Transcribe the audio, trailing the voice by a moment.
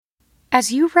As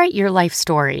you write your life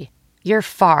story, you're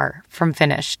far from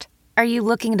finished. Are you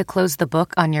looking to close the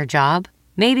book on your job?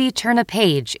 Maybe turn a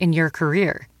page in your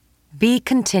career? Be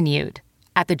continued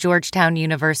at the Georgetown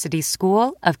University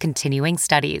School of Continuing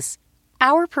Studies.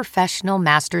 Our professional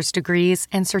master's degrees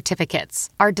and certificates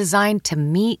are designed to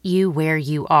meet you where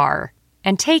you are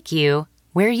and take you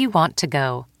where you want to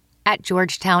go. At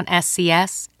Georgetown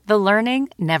SCS, the learning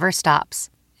never stops,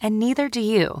 and neither do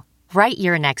you. Write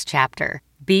your next chapter.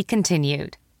 Be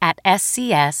continued at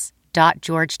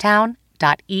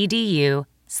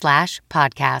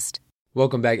scs.georgetown.edu/podcast.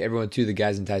 Welcome back, everyone, to the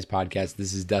Guys and Ties podcast.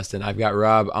 This is Dustin. I've got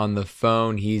Rob on the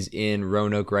phone. He's in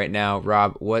Roanoke right now.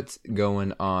 Rob, what's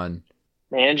going on?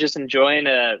 Man, just enjoying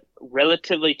a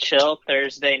relatively chill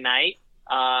Thursday night.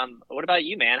 What about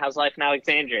you, man? How's life in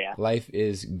Alexandria? Life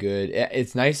is good.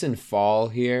 It's nice and fall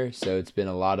here, so it's been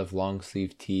a lot of long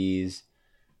sleeve tees.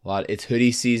 It's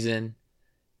hoodie season,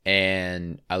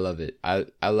 and I love it.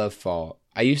 I love fall.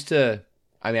 I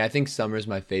think summer's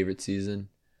my favorite season,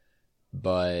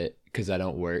 but because I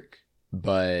don't work.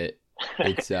 But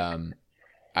it's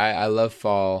I love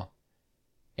fall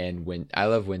and I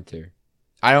love winter.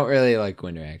 I don't really like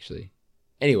winter, actually.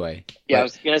 Anyway. Yeah, I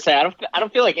was gonna say I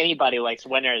don't feel like anybody likes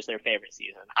winter as their favorite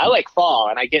season. I like fall,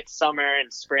 and I get summer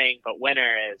and spring, but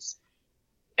winter is.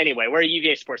 Anyway, we're a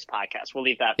UVA sports podcast. We'll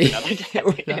leave that for another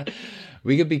day.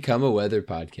 We could become a weather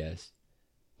podcast.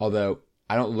 Although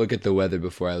I don't look at the weather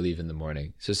before I leave in the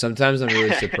morning, so sometimes I'm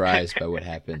really surprised by what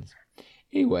happens.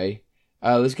 Anyway,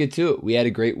 let's get to it. We had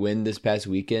a great win this past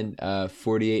weekend,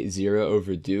 48-0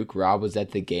 over Duke. Rob was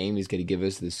at the game. He's going to give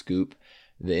us the scoop.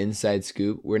 The inside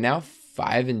scoop. We're now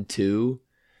 5-2,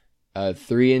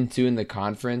 3-2 in the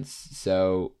conference.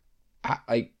 So,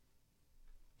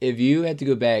 if you had to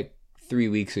go back 3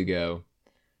 weeks ago,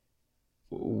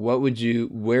 where was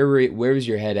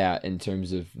your head at in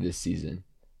terms of this season?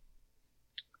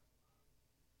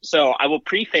 So I will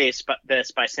preface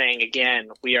this by saying, again,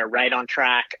 we are right on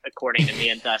track according to me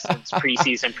and Dustin's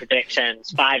preseason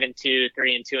predictions. 5-2,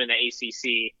 3-2 in the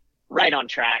ACC. Right on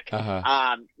track.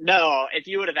 Uh-huh. No, if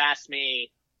you would have asked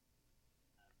me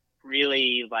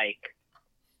really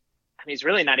it's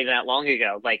really not even that long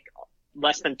ago, like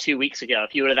less than 2 weeks ago,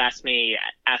 if you would have asked me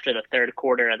after the third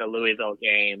quarter of the Louisville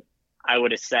game, I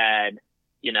would have said,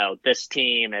 this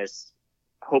team is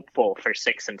hopeful for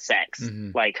 6-6,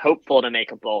 mm-hmm. like hopeful to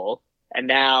make a bowl. And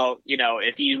now,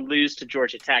 if you lose to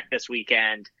Georgia Tech this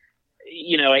weekend,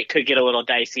 it could get a little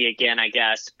dicey again, I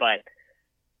guess, but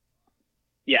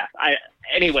yeah, I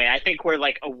think we're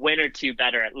like a win or two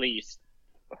better at least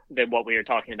than what we were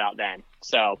talking about then.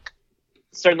 So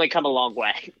certainly come a long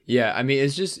way. Yeah, I mean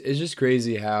it's just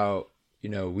crazy how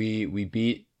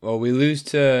we lose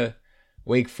to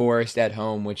Wake Forest at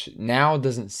home, which now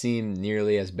doesn't seem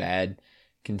nearly as bad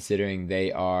considering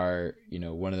they are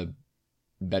one of the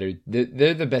better.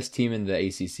 They're the best team in the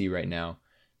ACC right now.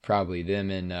 Probably them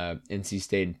and NC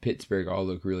State and Pittsburgh all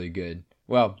look really good.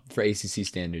 Well, for ACC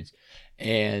standards.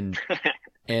 And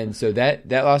so that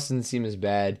loss doesn't seem as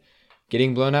bad.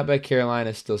 Getting blown out by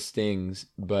Carolina still stings,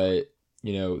 but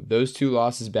those two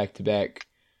losses back to back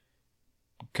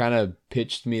kind of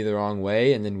pitched me the wrong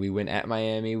way. And then we went at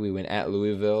Miami, we went at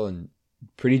Louisville in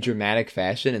pretty dramatic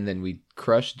fashion, and then we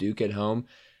crushed Duke at home.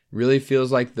 Really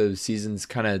feels like the season's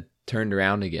kind of turned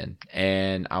around again,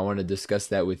 and I want to discuss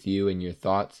that with you and your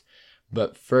thoughts.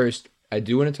 But first, I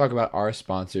do want to talk about our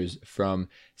sponsors from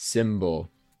SimBull.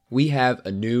 We have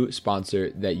a new sponsor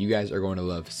that you guys are going to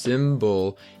love.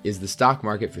 SimBull is the stock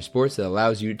market for sports that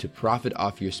allows you to profit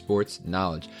off your sports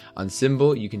knowledge. On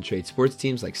SimBull, you can trade sports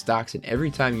teams like stocks, and every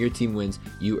time your team wins,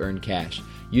 you earn cash.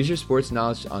 Use your sports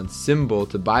knowledge on SimBull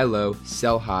to buy low,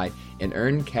 sell high, and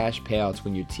earn cash payouts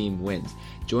when your team wins.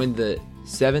 Join the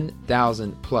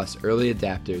 7,000 plus early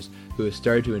adapters who have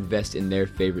started to invest in their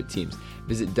favorite teams.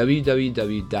 Visit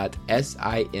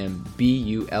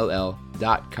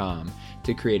www.simbull.com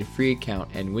to create a free account,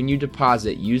 and when you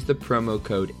deposit, use the promo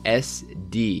code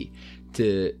SD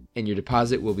and your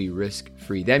deposit will be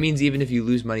risk-free. That means even if you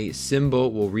lose money,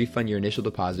 SimBull will refund your initial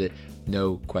deposit,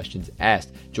 no questions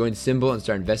asked. Join SimBull and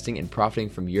start investing and profiting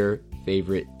from your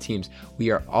favorite teams. We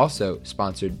are also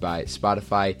sponsored by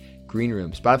Spotify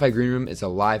Greenroom. Spotify Greenroom is a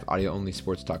live audio-only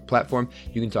sports talk platform.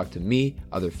 You can talk to me,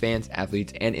 other fans,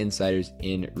 athletes, and insiders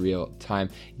in real time.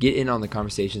 Get in on the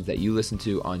conversations that you listen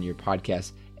to on your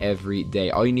podcast every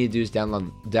day. All you need to do is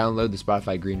download the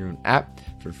Spotify Greenroom app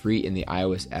for free in the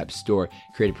iOS App Store.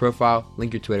 Create a profile,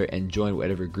 link your Twitter, and join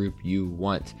whatever group you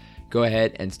want. Go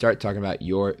ahead and start talking about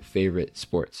your favorite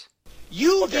sports.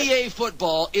 UVA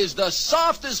football is the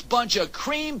softest bunch of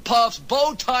cream puffs,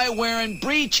 bow tie wearing,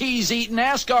 brie cheese eating,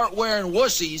 ascot wearing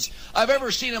wussies I've ever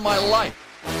seen in my life.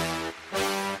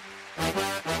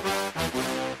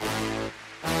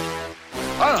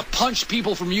 I want to punch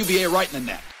people from UVA right in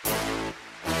the neck.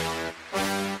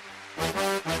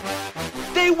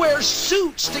 They wear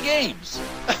suits to games.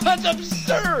 That's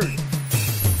absurd.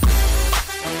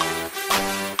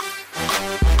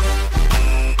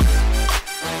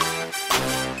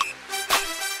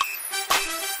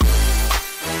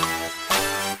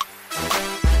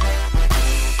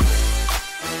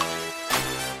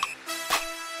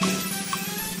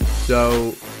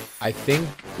 So I think,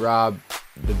 Rob,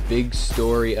 the big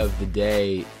story of the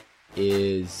day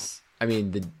is,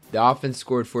 the offense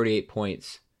scored 48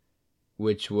 points,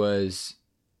 which was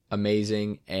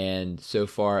amazing and so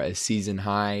far a season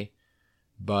high,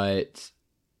 but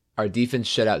our defense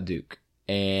shut out Duke.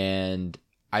 And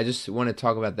I just want to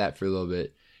talk about that for a little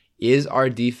bit. Is our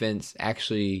defense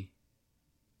actually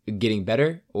getting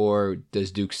better, or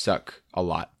does Duke suck a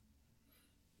lot?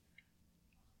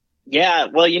 Yeah,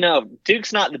 well,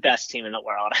 Duke's not the best team in the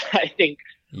world. I think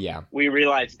we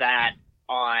realized that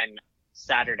on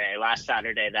last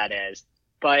Saturday, that is.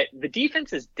 But the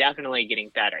defense is definitely getting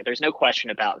better. There's no question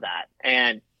about that.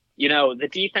 And, the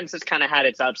defense has kind of had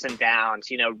its ups and downs,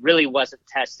 really wasn't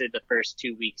tested the first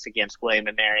 2 weeks against William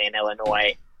 & Mary in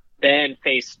Illinois, then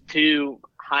faced two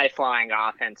high-flying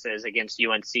offenses against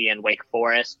UNC and Wake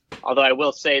Forest. Although I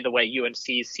will say the way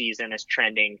UNC's season is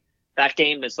trending, that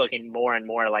game is looking more and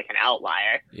more like an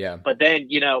outlier. Yeah. But then,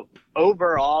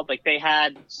 overall, they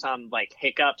had some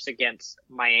hiccups against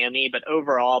Miami, but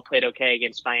overall played okay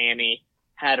against Miami.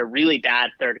 Had a really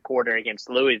bad third quarter against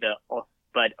Louisville,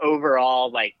 but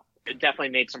overall, definitely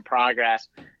made some progress.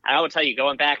 And I will tell you,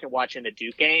 going back and watching the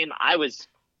Duke game, I was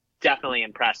definitely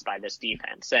impressed by this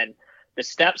defense. And the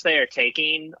steps they are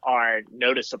taking are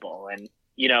noticeable. And,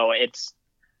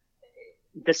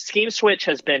 the scheme switch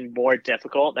has been more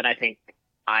difficult than I think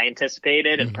I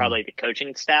anticipated and probably the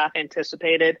coaching staff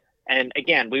anticipated. And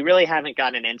again, we really haven't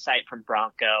gotten an insight from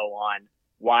Bronco on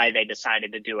why they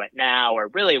decided to do it now, or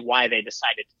really why they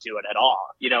decided to do it at all.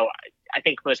 I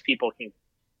think most people can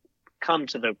come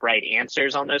to the right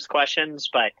answers on those questions,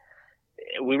 but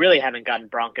we really haven't gotten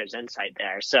Bronco's insight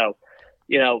there. So,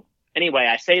 anyway,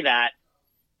 I say that,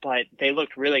 but they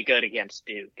looked really good against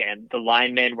Duke, and the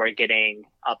linemen were getting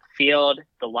upfield.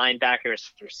 The linebackers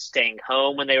were staying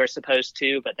home when they were supposed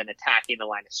to, but then attacking the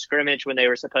line of scrimmage when they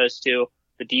were supposed to.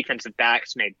 The defensive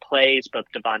backs made plays. Both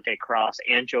Devontae Cross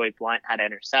and Joey Blunt had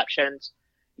interceptions.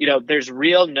 There's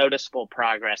real noticeable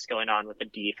progress going on with the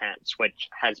defense, which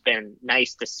has been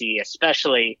nice to see,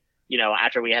 especially,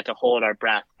 after we had to hold our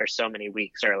breath for so many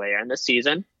weeks earlier in the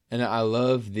season. And I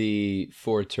love the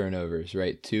 4 turnovers,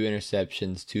 right? 2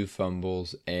 interceptions, 2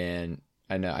 fumbles. And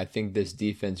I think this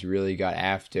defense really got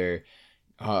after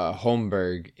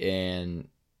Holmberg and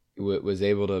was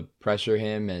able to pressure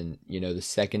him. And, the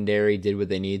secondary did what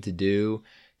they needed to do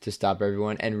to stop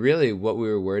everyone. And really what we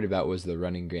were worried about was the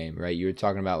running game, right? You were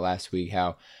talking about last week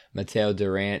how Mateo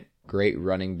Durant, great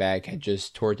running back, had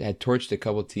torched a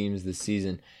couple teams this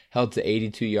season, held to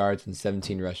 82 yards and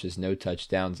 17 rushes, no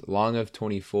touchdowns, long of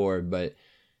 24. But,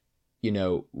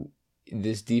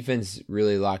 this defense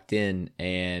really locked in,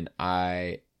 and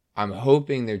I'm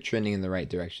hoping they're trending in the right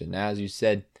direction. Now, as you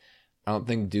said, I don't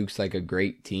think Duke's a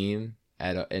great team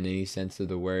in any sense of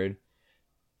the word,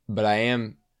 but I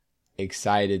am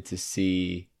excited to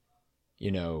see,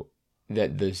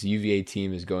 that this UVA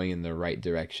team is going in the right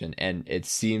direction, and it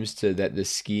seems that the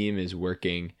scheme is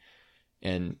working.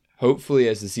 And hopefully,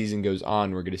 as the season goes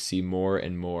on, we're going to see more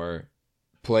and more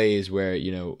plays where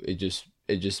it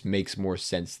just makes more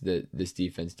sense that this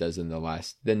defense does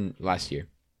than last year.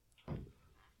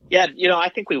 Yeah, I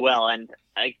think we will, and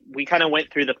we kind of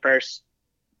went through the first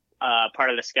part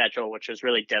of the schedule, which was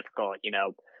really difficult.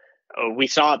 We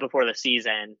saw it before the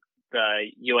season,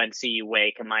 the UNC,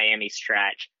 Wake, and Miami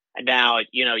stretch. And now,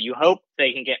 you hope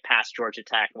they can get past Georgia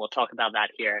Tech, and we'll talk about that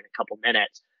here in a couple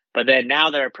minutes. But then now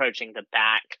they're approaching the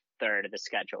back third of the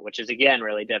schedule, which is, again,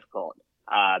 really difficult.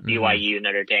 BYU,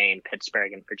 Notre Dame,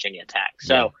 Pittsburgh, and Virginia Tech.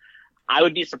 So I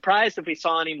would be surprised if we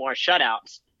saw any more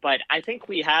shutouts, but I think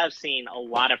we have seen a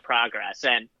lot of progress.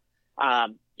 And,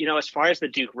 as far as the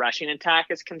Duke rushing attack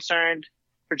is concerned,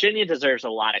 Virginia deserves a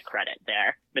lot of credit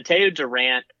there. Mateo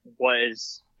Durant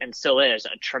was and still is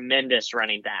a tremendous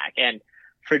running back. And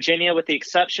Virginia, with the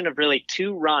exception of really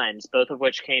 2 runs, both of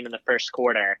which came in the first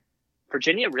quarter,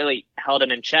 Virginia really held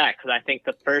him in check. Because I think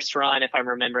the first run, if I'm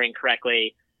remembering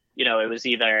correctly, it was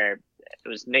either it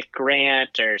was Nick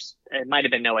Grant or it might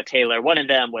have been Noah Taylor. One of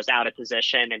them was out of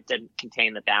position and didn't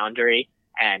contain the boundary,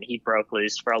 and he broke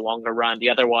loose for a longer run. The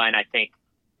other one, I think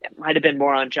it might have been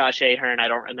more on Josh Ahern. I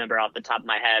don't remember off the top of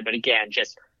my head, but again,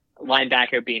 just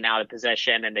linebacker being out of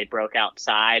position and they broke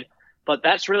outside. But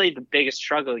that's really the biggest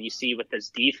struggle you see with this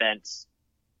defense.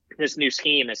 This new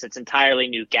scheme is it's entirely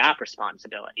new gap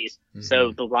responsibilities. Mm-hmm.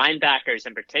 So the linebackers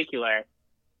in particular,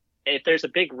 if there's a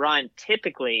big run,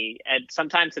 typically, and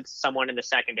sometimes it's someone in the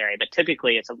secondary, but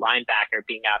typically it's a linebacker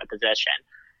being out of position.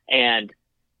 And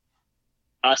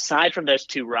aside from those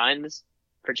two runs,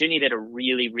 Virginia did a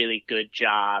really, really good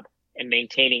job in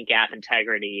maintaining gap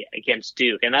integrity against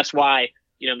Duke. And that's why,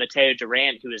 Mateo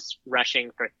Durant, who is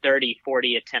rushing for 30,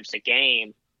 40 attempts a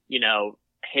game,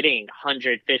 hitting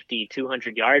 150,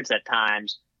 200 yards at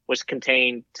times, was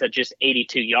contained to just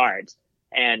 82 yards.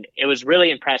 And it was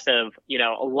really impressive.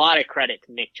 A lot of credit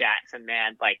to Nick Jackson,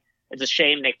 man. Like, it's a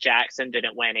shame Nick Jackson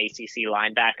didn't win ACC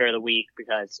Linebacker of the Week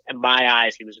because in my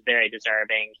eyes, he was very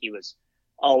deserving. He was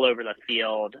all over the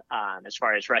field. As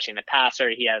far as rushing the passer,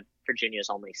 he had Virginia's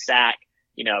only sack.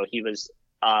 He was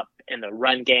up in the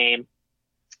run game.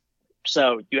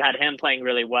 So you had him playing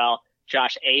really well.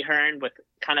 Josh Ahern with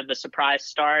kind of the surprise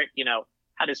start,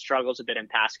 had his struggles a bit in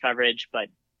pass coverage, but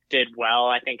did well,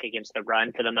 I think, against the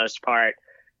run for the most part.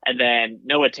 And then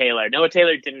Noah Taylor. Noah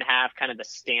Taylor didn't have kind of the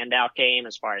standout game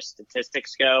as far as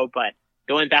statistics go, but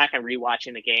going back and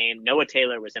rewatching the game, Noah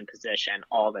Taylor was in position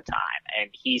all the time,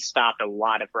 and he stopped a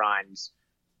lot of runs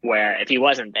where if he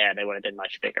wasn't there, they would have been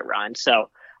much bigger runs. So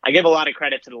I give a lot of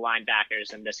credit to the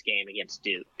linebackers in this game against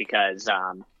Duke because,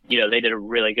 they did a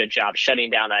really good job shutting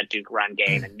down that Duke run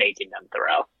game and making them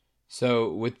throw.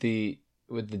 So with the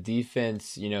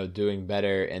defense, doing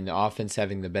better and the offense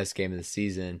having the best game of the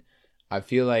season, I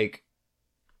feel like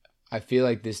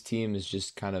this team is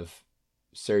just kind of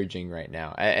surging right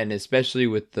now, and especially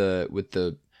with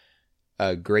the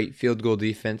great field goal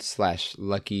defense /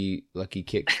 lucky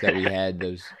kicks that we had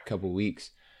those couple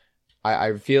weeks.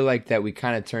 I feel like that we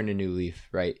kind of turned a new leaf,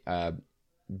 right?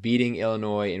 Beating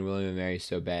Illinois and William & Mary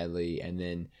so badly, and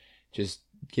then just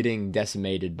getting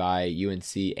decimated by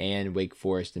UNC and Wake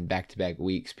Forest in back-to-back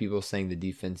weeks. People saying the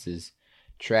defense is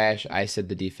trash. I said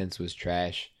the defense was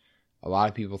trash. A lot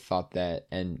of people thought that,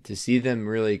 and to see them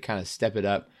really kind of step it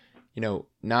up,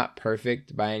 not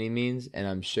perfect by any means, and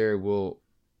I'm sure we'll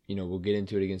get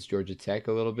into it against Georgia Tech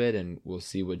a little bit, and we'll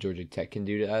see what Georgia Tech can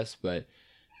do to us, but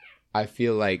I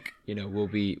feel like, we'll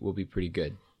be pretty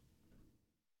good.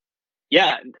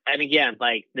 Yeah, and again,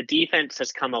 like the defense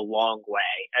has come a long way,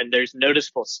 and there's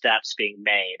noticeable steps being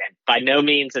made. And by no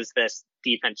means is this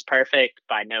defense perfect.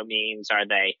 By no means are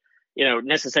they,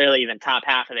 necessarily even top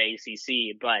half of the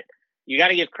ACC. But you got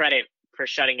to give credit for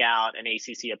shutting out an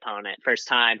ACC opponent. First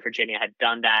time Virginia had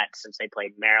done that since they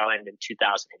played Maryland in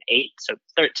 2008. So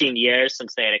 13 years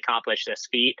since they had accomplished this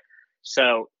feat.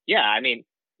 So yeah, I mean,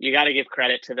 you got to give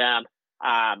credit to them.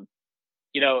 I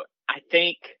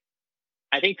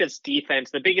think this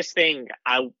defense, the biggest thing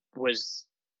I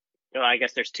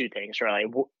guess there's two things really,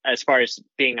 as far as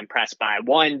being impressed by.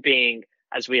 One being,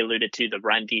 as we alluded to, the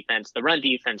run defense. The run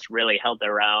defense really held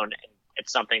their own. And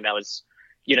it's something that was,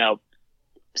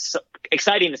 so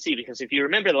exciting to see because if you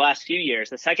remember the last few years,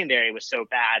 the secondary was so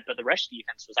bad, but the rush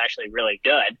defense was actually really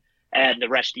good. And the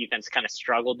rush defense kind of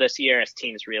struggled this year as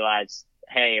teams realized,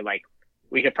 hey, like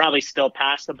we could probably still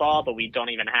pass the ball, but we don't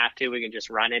even have to. We can just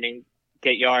run it and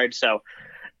get yards. So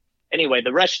anyway,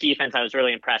 the rush defense I was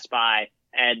really impressed by.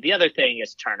 And the other thing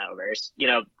is turnovers.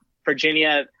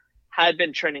 Virginia had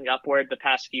been trending upward the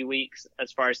past few weeks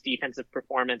as far as defensive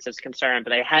performance is concerned, but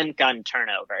they hadn't gotten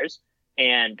turnovers.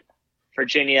 And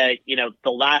Virginia,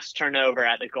 the last turnover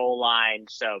at the goal line,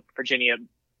 so Virginia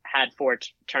had 4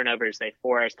 turnovers they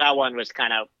forced. That one was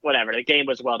kind of whatever. The game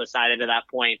was well decided at that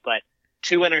point, but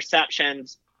 2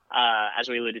 interceptions, as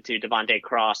we alluded to, Devontae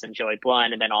Cross and Joey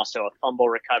Blunt, and then also a fumble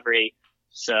recovery.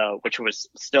 So, which was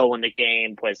still when the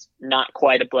game was not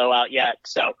quite a blowout yet.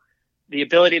 So the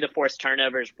ability to force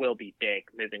turnovers will be big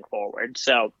moving forward.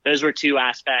 So those were 2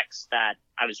 aspects that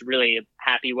I was really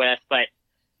happy with, but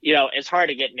it's hard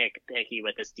to get nitpicky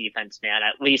with this defense, man,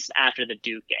 at least after the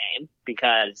Duke game,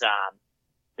 because,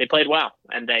 they played well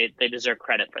and they deserve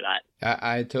credit for that.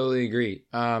 I totally agree.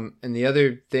 And the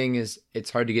other thing is it's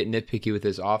hard to get nitpicky with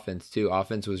this offense too.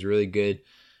 Offense was really good.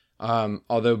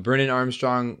 Although Brennan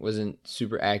Armstrong wasn't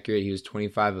super accurate, he was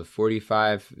 25 of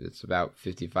 45. It's about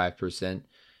 55%.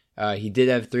 He did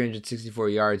have 364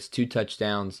 yards, 2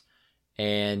 touchdowns,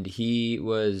 and he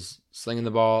was slinging the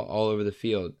ball all over the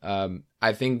field.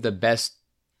 I think the best,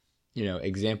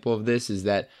 example of this is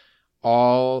that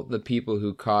all the people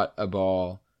who caught a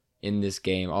ball in this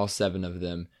game, all 7 of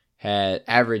them, had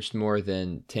averaged more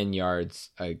than 10 yards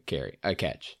a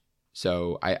catch.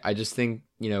 So I just think,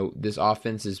 this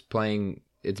offense is playing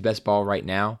its best ball right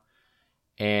now.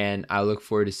 And I look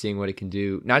forward to seeing what it can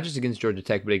do, not just against Georgia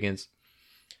Tech, but against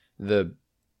the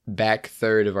back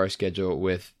third of our schedule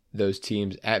with those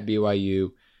teams at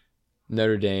BYU,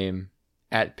 Notre Dame,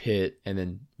 at Pitt, and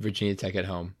then Virginia Tech at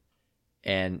home.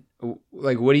 And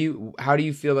how do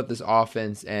you feel about this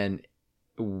offense, and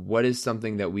what is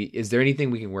something that is there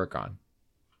anything we can work on?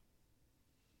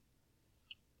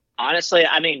 Honestly,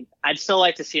 I mean, I'd still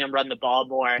like to see them run the ball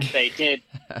more. They did,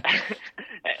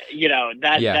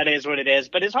 that is what it is.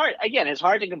 But it's hard. Again, it's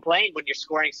hard to complain when you're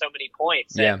scoring so many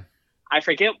points. Yeah. And I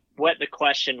forget what the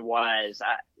question was.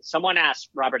 Someone asked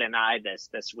Robert and I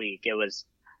this week.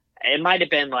 It might have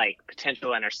been like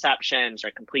potential interceptions or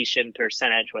completion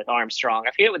percentage with Armstrong.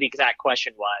 I forget what the exact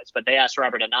question was, but they asked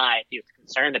Robert and I if he was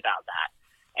concerned about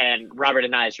that. And Robert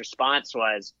and I's response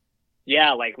was,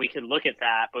 yeah, like we could look at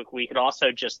that, but we could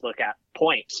also just look at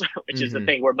points, which is the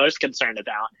thing we're most concerned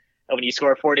about. And when you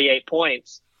score 48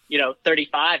 points,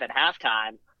 35 at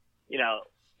halftime,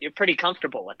 you're pretty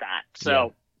comfortable with that.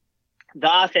 So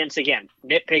the offense, again,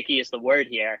 nitpicky is the word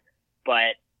here,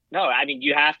 but no, I mean,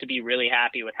 you have to be really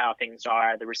happy with how things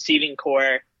are. The receiving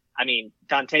core, I mean,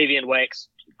 Dontavian Wicks,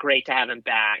 great to have him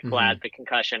back. Glad the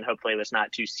concussion hopefully was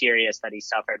not too serious that he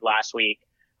suffered last week.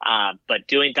 But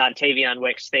doing Dontavian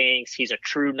Wicks things, he's a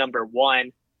true number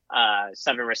 1,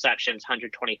 7 receptions,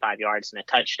 125 yards and a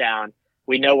touchdown.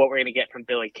 We know what we're going to get from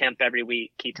Billy Kemp every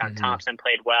week. Keaton Thompson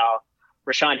played well.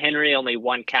 Rashawn Henry, only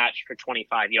 1 catch for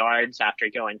 25 yards after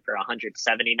going for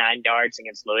 179 yards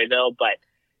against Louisville. But,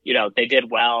 they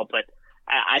did well. But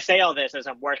I say all this as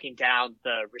I'm working down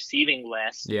the receiving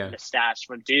list, the stats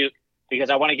from Duke,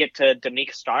 because I want to get to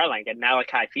D'Amico Starling and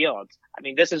Malachi Fields. I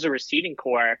mean, this is a receiving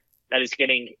core that is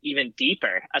getting even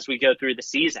deeper as we go through the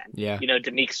season. Yeah.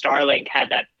 D'Amico Starling had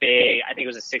that big, I think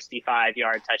it was a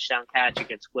 65-yard touchdown catch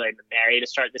against William & Mary to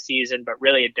start the season, but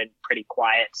really had been pretty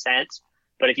quiet since.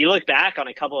 But if you look back on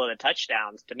a couple of the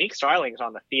touchdowns, D'Amico Starling's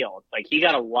on the field. Like, he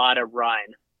got a lot of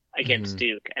run against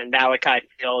Duke. And Malachi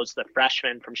Fields, the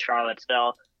freshman from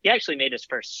Charlottesville, he actually made his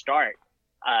first start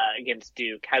against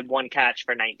Duke, had 1 catch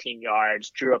for 19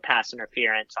 yards, drew a pass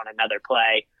interference on another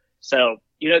play. So,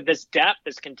 this depth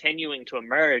is continuing to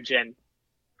emerge. And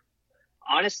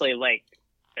honestly, like,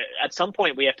 at some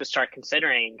point we have to start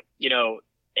considering,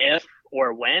 if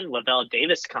or when Lavelle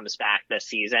Davis comes back this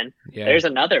season, there's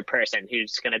another person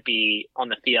who's going to be on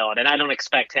the field. And I don't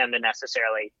expect him to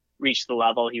necessarily reach the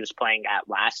level he was playing at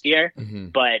last year.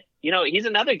 But, he's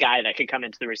another guy that could come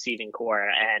into the receiving core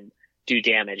and do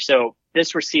damage. So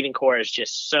this receiving core is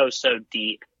just so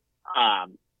deep.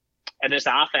 And this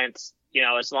offense,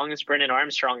 as long as Brennan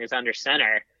Armstrong is under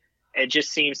center, it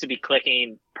just seems to be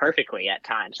clicking perfectly at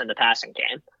times in the passing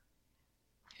game.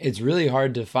 It's really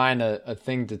hard to find a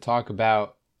thing to talk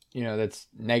about, that's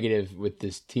negative with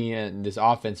this team and this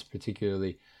offense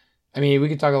particularly. I mean, we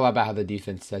could talk a lot about how the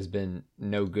defense has been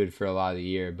no good for a lot of the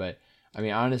year, but I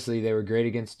mean, honestly, they were great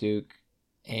against Duke.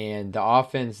 And the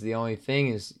offense, the only thing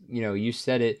is, you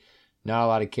said it, not a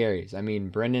lot of carries. I mean,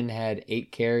 Brendan had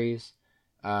 8 carries.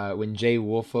 When Jay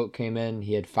Woolfolk came in,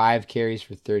 he had 5 carries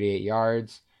for 38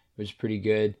 yards, which is pretty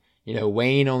good.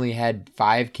 Wayne only had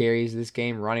 5 carries this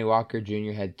game. Ronnie Walker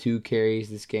Jr. had 2 carries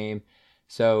this game.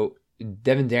 So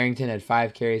Devin Darrington had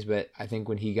 5 carries, but I think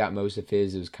when he got most of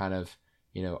his, it was kind of,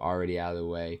 already out of the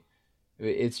way.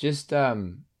 It's just,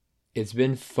 it's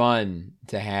been fun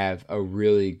to have a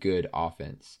really good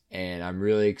offense, and I'm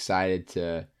really excited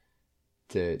to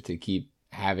keep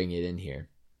having it in here.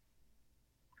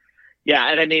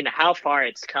 Yeah, and I mean, how far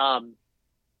it's come,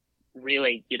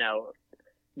 really,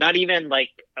 not even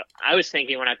like, I was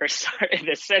thinking when I first started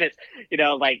this sentence,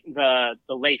 like the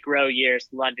Lake Row years,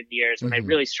 London years, when they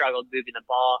really struggled moving the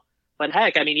ball. But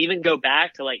heck, I mean, even go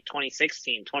back to like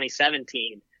 2016,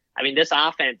 2017. I mean, this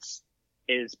offense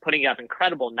is putting up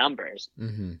incredible numbers.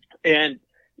 And,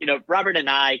 Robert and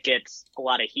I gets a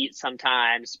lot of heat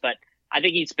sometimes, but I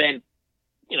think he's been,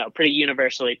 pretty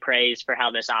universally praised for how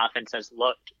this offense has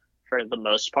looked for the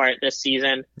most part this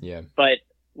season. Yeah. But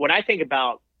when I think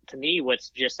about, to me, what's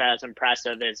just as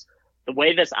impressive is the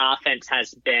way this offense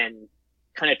has been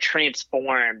kind of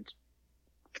transformed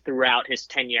throughout his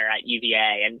tenure at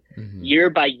UVA. And year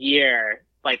by year,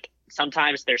 like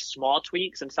sometimes there's small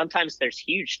tweaks and sometimes there's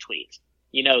huge tweaks.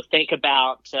 Think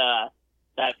about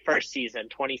that first season,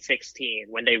 2016,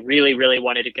 when they really, really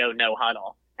wanted to go no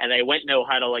huddle. And they went no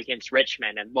huddle against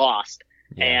Richmond and lost.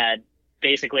 And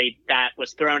basically that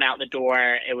was thrown out the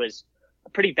door. It was a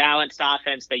pretty balanced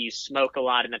offense. They used smoke a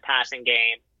lot in the passing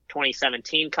game.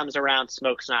 2017 comes around,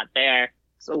 Smoke's not there.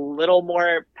 It's a little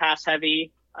more pass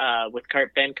heavy with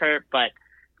Kurt Benkert, but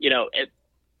it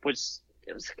was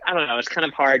I don't know, it's kind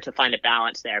of hard to find a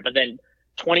balance there. But then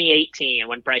 2018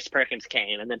 when Bryce Perkins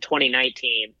came, and then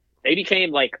 2019 they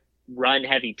became like run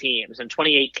heavy teams, and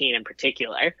 2018 in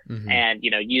particular, and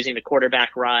using the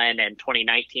quarterback run, and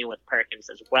 2019 with Perkins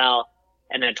as well.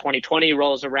 And then 2020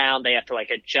 rolls around, they have to like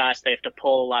adjust. They have to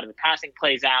pull a lot of the passing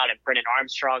plays out, and Brennan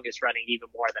Armstrong is running even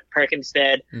more than Perkins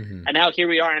did. And now here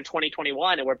we are in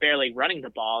 2021, and we're barely running the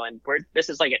ball, and this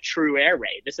is like a true air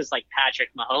raid. This is like Patrick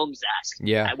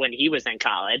Mahomes-esque when he was in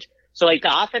college. So like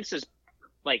the offense has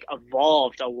like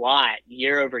evolved a lot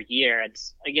year over year.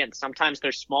 It's again, sometimes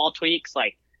there's small tweaks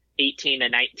like 18 to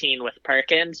 19 with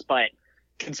Perkins, but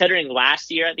considering last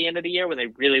year at the end of the year when they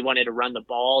really wanted to run the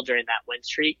ball during that win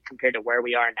streak compared to where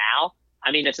we are now,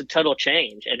 I mean, it's a total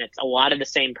change, and it's a lot of the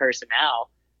same personnel,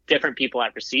 different people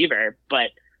at receiver. But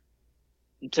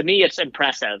to me, it's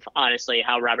impressive, honestly,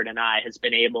 how Robert Anae has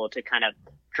been able to kind of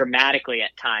dramatically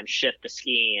at times shift the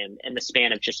scheme in the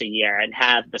span of just a year and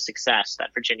have the success that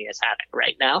Virginia is having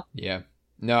right now. Yeah,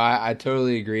 no, I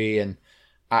totally agree. And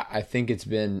I think it's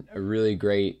been a really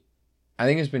great, I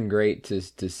think it's been great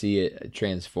to see it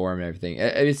transform and everything.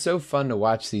 It's so fun to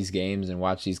watch these games and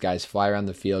watch these guys fly around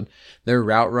the field. Their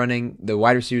route running, the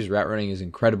wide receivers' route running is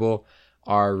incredible.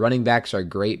 Our running backs are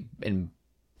great in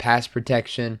pass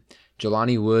protection.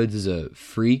 Jelani Woods is a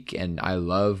freak, and I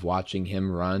love watching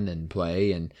him run and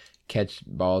play and catch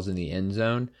balls in the end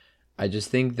zone. I just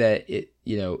think that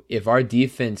if our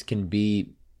defense can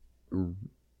be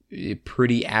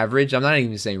pretty average, I'm not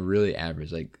even saying really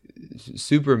average, like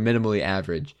super minimally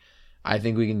average, I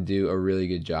think we can do a really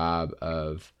good job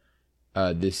of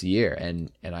this year,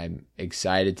 and I'm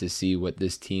excited to see what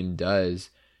this team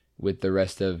does with the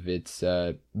rest of its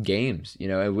games.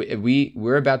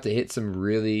 We're about to hit some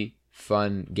really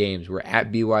fun games. We're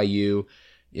at BYU,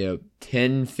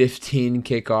 10-15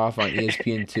 kickoff on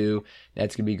ESPN2.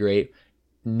 That's gonna be great.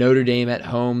 Notre Dame at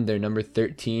home, they're number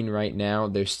 13 right now.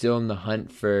 They're still in the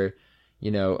hunt for,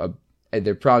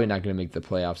 they're probably not going to make the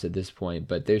playoffs at this point,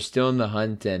 but they're still in the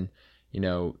hunt, and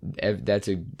that's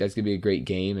going to be a great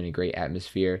game and a great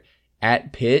atmosphere.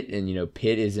 At Pitt, and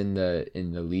Pitt is in the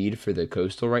lead for the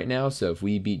Coastal right now, so if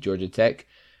we beat Georgia Tech,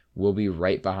 we'll be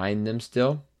right behind them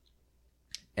still.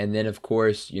 And then of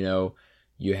course,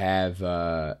 you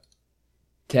have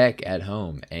Tech at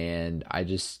home, and I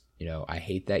just I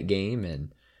hate that game,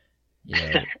 and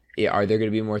are there going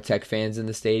to be more Tech fans in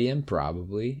the stadium?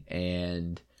 Probably,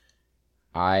 and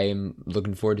I'm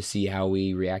looking forward to see how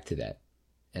we react to that.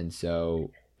 And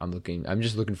so I'm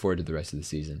just looking forward to the rest of the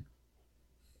season.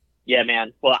 Yeah,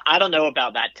 man. Well, I don't know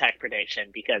about that Tech prediction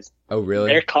because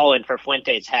they're calling for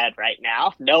Fuente's head right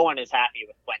now. No one is happy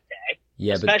with Fuente.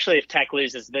 Yeah, especially if Tech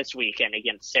loses this weekend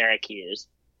against Syracuse.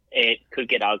 It could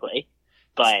get ugly.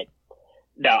 But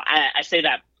no, I say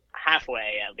that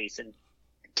halfway at least, and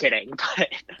kidding. But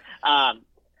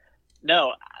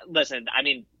no, listen, I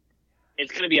mean,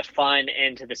 it's going to be a fun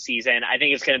end to the season. I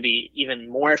think it's going to be even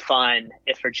more fun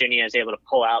if Virginia is able to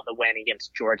pull out the win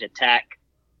against Georgia Tech.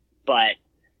 But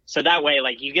so that way,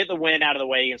 like, you get the win out of the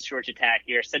way against Georgia Tech.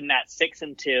 You're sitting at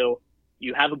 6-2.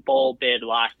 You have a bowl bid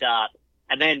locked up.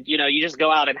 And then, you just go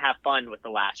out and have fun with the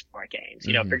last four games.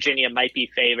 Virginia might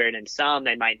be favored in some.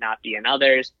 They might not be in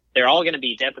others. They're all going to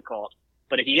be difficult.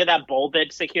 But if you get that bowl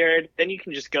bid secured, then you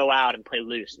can just go out and play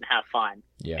loose and have fun.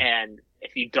 Yeah. And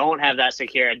if you don't have that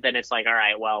secured, then it's like, all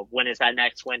right, well, when is that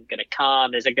next win going to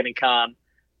come? Is it going to come?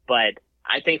 But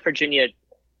I think Virginia,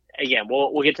 again,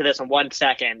 we'll get to this in 1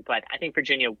 second, but I think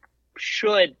Virginia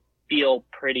should feel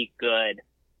pretty good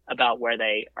about where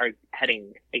they are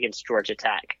heading against Georgia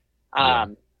Tech. Yeah.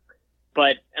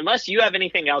 But unless you have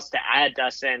anything else to add,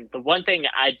 Dustin, the one thing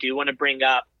I do want to bring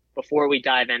up before we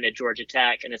dive into Georgia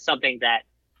Tech, and it's something that,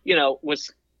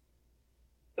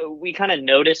 we kind of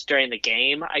noticed during the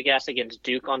game, I guess, against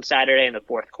Duke on Saturday in the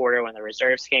fourth quarter when the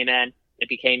reserves came in. It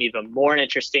became even more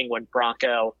interesting when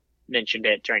Bronco mentioned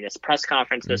it during his press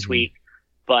conference this week,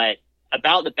 but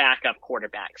about the backup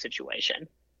quarterback situation.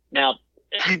 Now,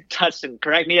 Dustin,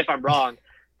 correct me if I'm wrong,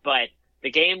 but the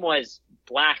game was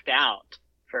blacked out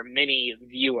for many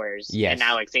viewers in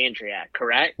Alexandria,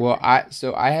 correct? Well, I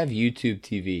have YouTube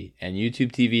TV, and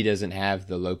YouTube TV doesn't have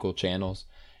the local channels,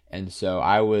 and so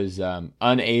I was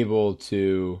unable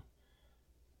to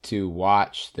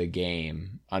watch the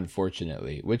game,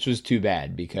 unfortunately, which was too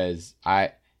bad because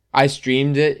I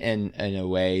streamed it in a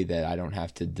way that I don't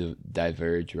have to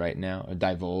divulge right now.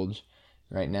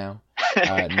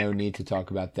 No need to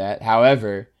talk about that.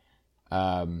 However,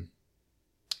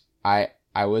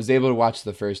 I was able to watch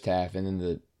the first half, and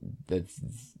then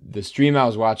the stream I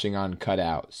was watching on cut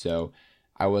out, so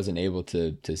I wasn't able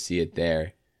to see it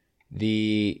there.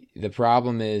 The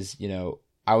problem is,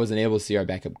 I wasn't able to see our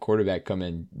backup quarterback come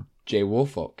in, Jay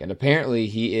Woolfolk, and apparently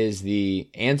he is the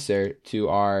answer to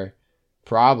our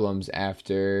problems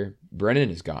after Brennan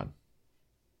is gone.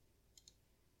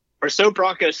 Or so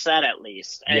Broncos said, at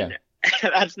least. And Yeah.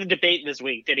 that's the debate this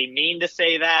week. Did he mean to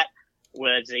say that?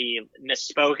 Was he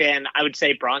misspoken? I would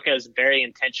say Broncos very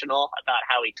intentional about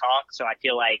how he talked. So I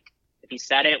feel like if he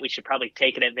said it, we should probably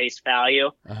take it at face value.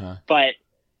 Uh-huh. But,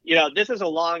 this is a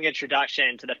long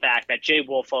introduction to the fact that Jay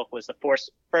Woolfolk was the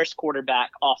first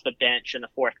quarterback off the bench in the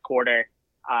fourth quarter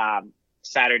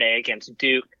Saturday against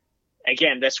Duke.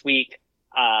 Again, this week,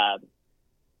 Ira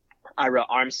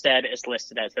Armstead is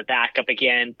listed as the backup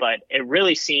again, but it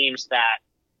really seems that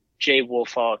Jay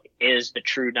Woolfolk is the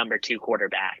true number 2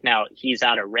 quarterback. Now, he's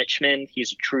out of Richmond.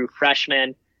 He's a true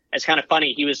freshman. It's kind of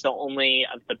funny. He was the only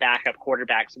of the backup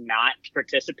quarterbacks not to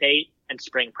participate in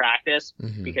spring practice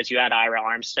because you had Ira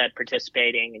Armstead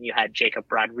participating and you had Jacob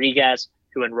Rodriguez,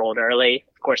 who enrolled early.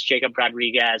 Of course, Jacob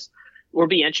Rodriguez will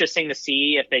be interesting to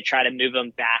see if they try to move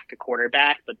him back to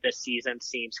quarterback, but this season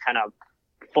seems kind of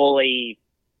fully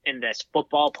in this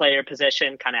football player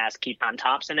position, kind of as Keaton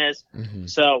Thompson is.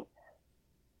 So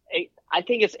I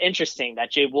think it's interesting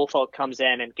that Jay Woolfolk comes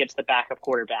in and gets the backup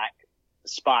quarterback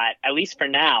spot, at least for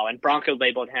now. And Bronco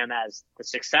labeled him as the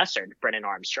successor to Brennan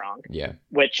Armstrong,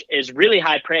 which is really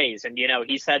high praise. And,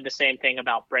 he said the same thing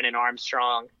about Brennan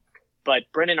Armstrong. But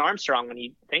Brennan Armstrong, when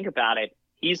you think about it,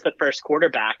 he's the first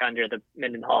quarterback under the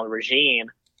Mendenhall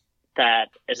regime that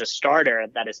is a starter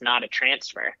that is not a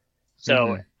transfer.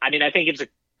 So, I think it's a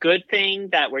good thing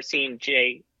that we're seeing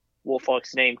Jay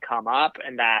Woolfolk's name come up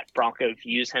and that Bronco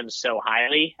views him so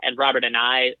highly. And Robert and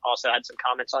I also had some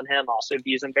comments on him, also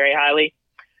views him very highly.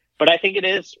 But I think it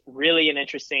is really an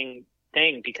interesting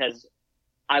thing because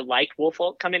I liked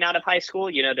Woolfolk coming out of high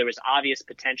school. There was obvious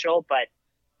potential, but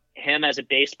him as a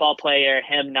baseball player,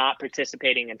 him not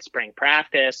participating in spring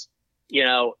practice,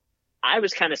 I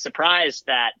was kind of surprised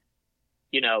that,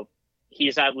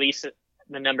 he's at least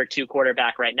the number 2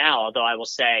 quarterback right now, although I will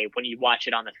say when you watch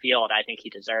it on the field, I think he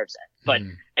deserves it. But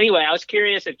anyway, I was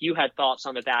curious if you had thoughts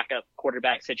on the backup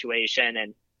quarterback situation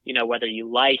and, whether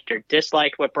you liked or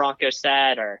disliked what Bronco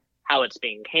said or how it's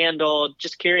being handled.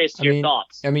 Just curious your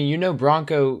thoughts.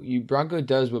 Bronco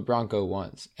does what Bronco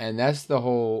wants. And that's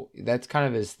kind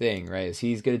of his thing, right? Is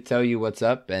he's going to tell you what's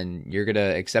up and you're going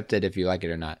to accept it if you like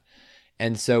it or not.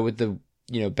 And so with the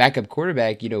backup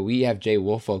quarterback, we have Jay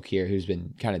Woolfolk here, who's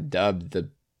been kind of dubbed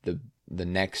the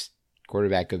next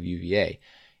quarterback of UVA.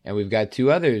 And we've got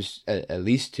 2 others, at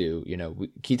least 2,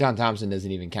 Keaton Thompson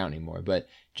doesn't even count anymore, but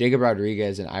Jacob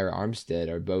Rodriguez and Ira Armstead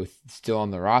are both still on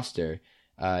the roster,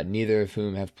 neither of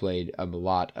whom have played a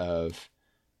lot of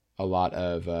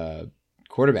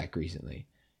quarterback recently.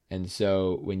 And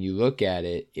so when you look at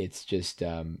it, it's just,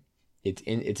 it's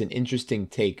an interesting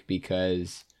take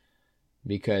because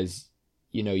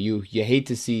you hate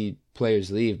to see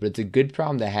players leave, but it's a good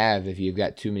problem to have if you've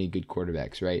got too many good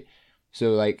quarterbacks, right?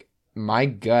 So my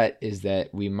gut is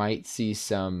that we might see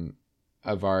some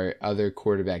of our other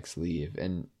quarterbacks leave.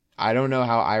 And I don't know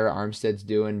how Ira Armstead's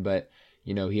doing, but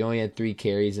he only had 3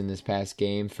 carries in this past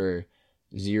game for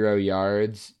 0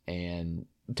 yards and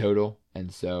total.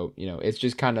 And so, it's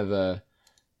just kind of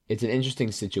it's an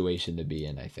interesting situation to be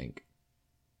in, I think.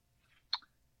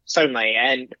 Certainly.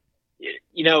 And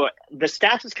the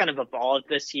staff has kind of evolved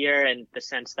this year in the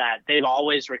sense that they've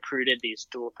always recruited these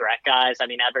dual threat guys.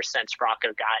 Ever since Bronco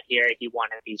got here, he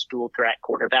wanted these dual threat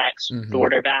quarterbacks,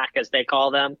 quarterback as they call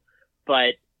them.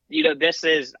 But, this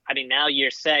is, now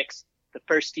year 6, the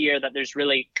first year that there's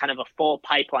really kind of a full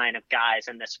pipeline of guys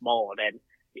in this mold. And,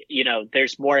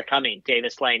 there's more coming.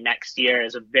 Davis Lane next year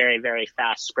is a very, very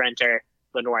fast sprinter.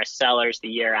 Lenoris Sellers the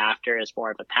year after is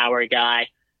more of a power guy.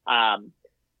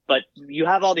 But you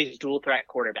have all these dual threat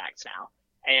quarterbacks now.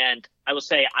 And I will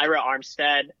say Ira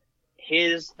Armstead,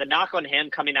 the knock on him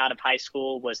coming out of high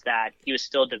school was that he was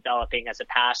still developing as a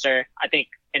passer. I think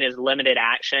in his limited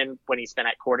action when he's been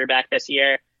at quarterback this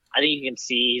year, I think you can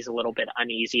see he's a little bit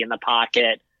uneasy in the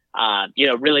pocket,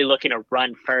 really looking to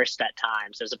run first at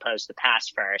times as opposed to pass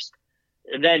first.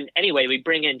 And then anyway, we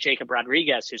bring in Jacob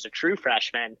Rodriguez, who's a true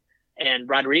freshman. And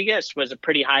Rodriguez was a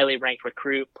pretty highly ranked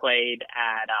recruit, played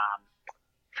at,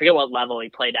 I forget what level he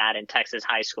played at in Texas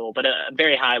high school, but a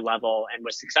very high level and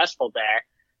was successful there.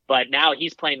 But now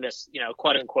he's playing this,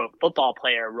 quote unquote football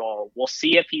player role. We'll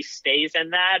see if he stays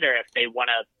in that or if they want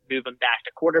to move him back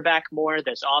to quarterback more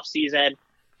this offseason.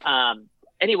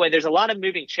 Anyway, there's a lot of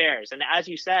moving chairs. And as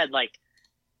you said,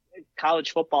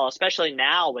 college football, especially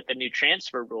now with the new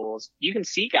transfer rules, you can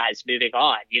see guys moving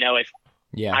on. If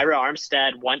Ira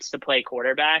Armstead wants to play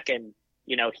quarterback and,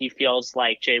 he feels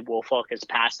like Jay Woolfolk has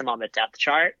passed him on the depth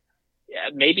chart,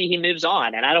 maybe he moves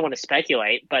on. And I don't want to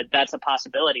speculate, but that's a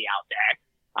possibility out there.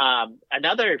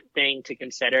 Another thing to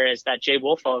consider is that Jay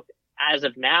Woolfolk, as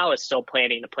of now, is still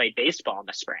planning to play baseball in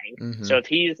the spring. Mm-hmm. So if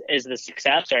he is the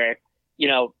successor,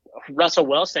 Russell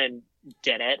Wilson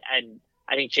did it, and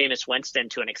I think Jameis Winston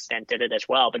to an extent did it as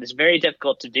well, but it's very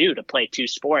difficult to play two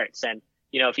sports. And,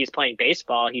 if he's playing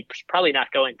baseball, he's probably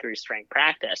not going through spring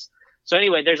practice. So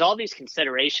anyway, there's all these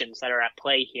considerations that are at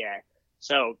play here.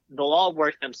 So they'll all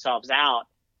work themselves out,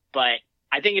 but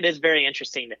I think it is very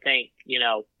interesting to think,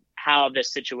 how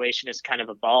this situation has kind of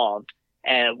evolved,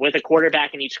 with a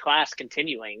quarterback in each class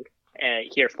continuing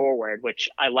here forward, which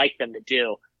I like them to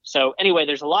do. So anyway,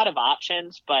 there's a lot of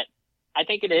options, but I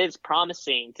think it is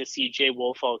promising to see Jay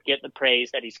Woolfolk get the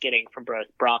praise that he's getting from both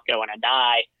Bronco and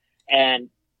Adai. And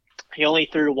he only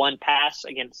threw one pass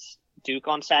against Duke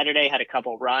on Saturday, had a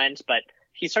couple runs, but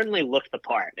he certainly looked the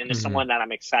part and is someone that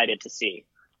I'm excited to see.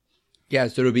 Yeah,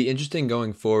 so it'll be interesting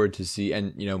going forward to see.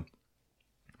 And,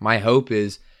 my hope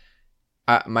is,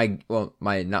 not my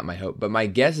hope, but my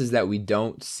guess is that we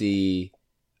don't see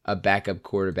a backup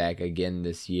quarterback again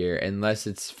this year unless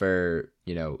it's for,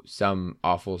 some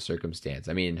awful circumstance.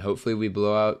 I mean, hopefully we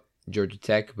blow out Georgia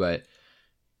Tech, but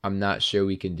I'm not sure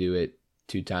we can do it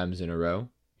 2 times in a row,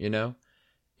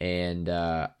 and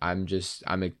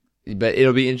but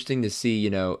it'll be interesting to see,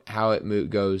 how it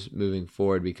goes moving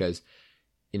forward because,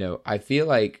 I feel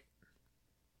like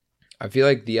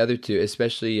the other two,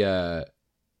 especially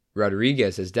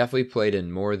Rodriguez, has definitely played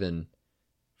in more than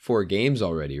 4 games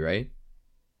already, right?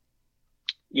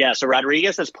 Yeah, so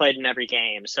Rodriguez has played in every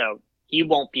game, so he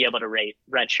won't be able to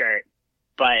redshirt,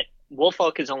 but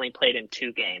Woolfolk has only played in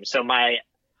 2 games. So my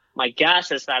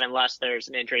guess is that unless there's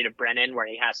an injury to Brennan where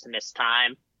he has to miss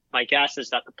time, my guess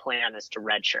is that the plan is to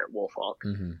redshirt Woolfolk.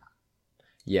 Mm-hmm.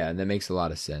 Yeah, and that makes a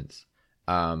lot of sense.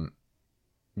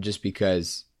 Just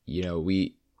because,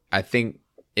 I think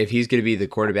if he's going to be the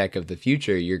quarterback of the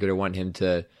future, you're going to want him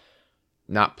to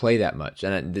not play that much.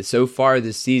 And so far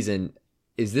this season,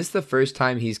 is this the first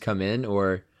time he's come in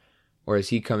or has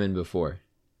he come in before?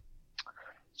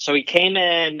 So he came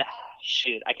in,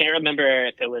 I can't remember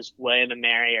if it was William &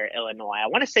 Mary or Illinois. I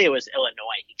want to say it was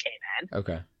Illinois he came in.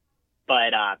 Okay.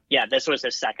 But this was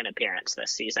his second appearance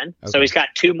this season. Okay. So he's got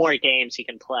 2 more games he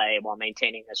can play while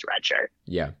maintaining his red shirt.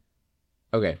 Yeah.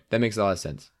 Okay, that makes a lot of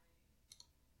sense.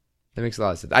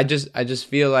 I just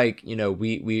feel like,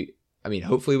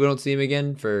 hopefully we don't see him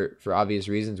again for obvious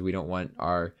reasons. We don't want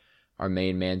our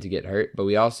main man to get hurt, but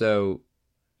we also,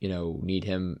 need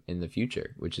him in the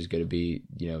future, which is going to be,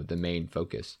 the main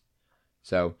focus.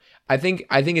 So I think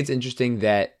it's interesting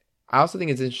that,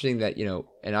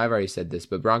 and I've already said this,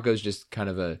 but Bronco's just kind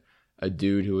of a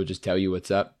dude who will just tell you what's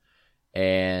up.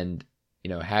 And,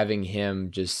 having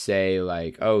him just say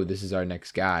like, oh, this is our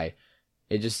next guy,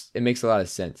 it makes a lot of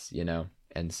sense,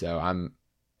 And so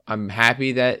I'm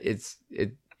happy that it's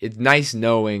nice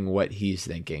knowing what he's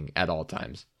thinking at all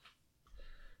times.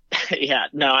 Yeah,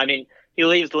 no, he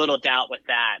leaves little doubt with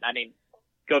that.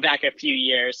 Go back a few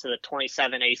years to the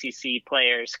 27 ACC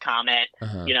players comment,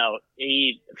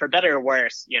 he, for better or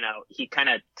worse, he kind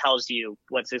of tells you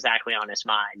what's exactly on his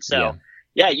mind. So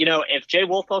yeah, if Jay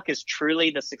Woolfolk is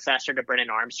truly the successor to Brennan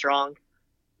Armstrong,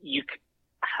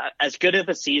 as good of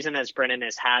a season as Brennan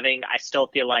is having, I still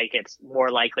feel like it's more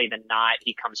likely than not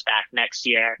he comes back next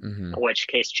year, in which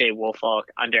case Jay Woolfolk,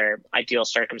 under ideal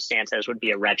circumstances, would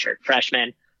be a redshirt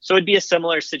freshman. So it'd be a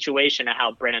similar situation to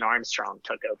how Brennan Armstrong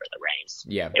took over the reins.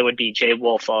 Yeah. It would be Jay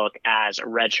Woolfolk as a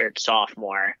redshirt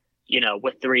sophomore,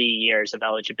 with 3 years of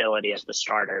eligibility as the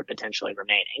starter potentially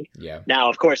remaining. Yeah. Now,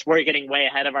 of course, we're getting way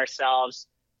ahead of ourselves.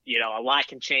 A lot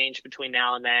can change between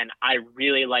now and then. I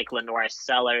really like LaNorris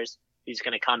Sellers. He's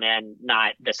going to come in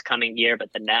not this coming year,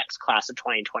 but the next class of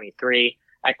 2023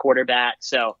 at quarterback.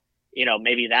 So,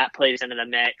 maybe that plays into the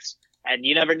mix. And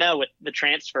you never know with the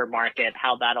transfer market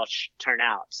how that'll turn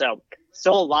out. So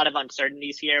still a lot of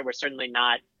uncertainties here. We're certainly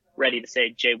not ready to say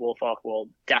Jay Woolfolk will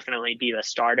definitely be the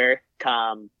starter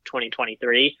come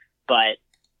 2023. But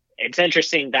it's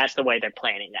interesting that's the way they're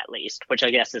planning, at least, which I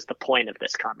guess is the point of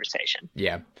this conversation.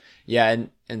 Yeah. Yeah.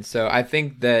 And so I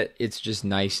think that it's just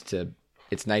nice to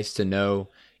know.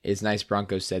 It's nice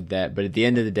Bronco said that. But at the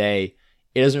end of the day,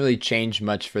 it doesn't really change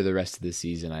much for the rest of the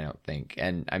season, I don't think.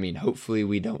 And hopefully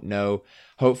we don't know.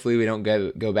 Hopefully we don't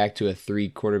go back to a 3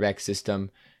 quarterback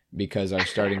system because our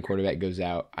starting quarterback goes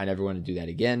out. I never want to do that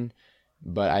again.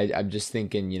 But I'm just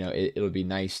thinking, it'll be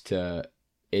nice to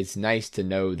it's nice to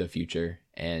know the future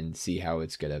and see how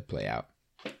it's going to play out.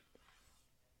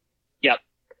 Yep.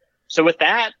 So with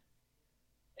that,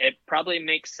 it probably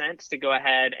makes sense to go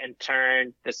ahead and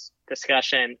turn this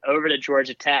discussion over to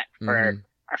Georgia Tech for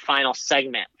our final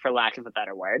segment, for lack of a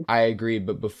better word. I agree,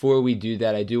 but before we do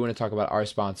that, I do want to talk about our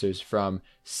sponsors from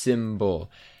SimBull.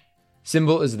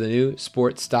 SimBull is the new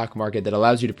sports stock market that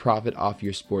allows you to profit off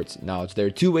your sports knowledge. There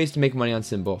are 2 ways to make money on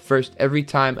SimBull. First, every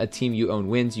time a team you own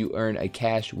wins, you earn a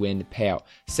cash win payout.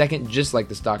 Second, just like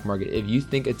the stock market, if you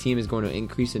think a team is going to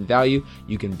increase in value,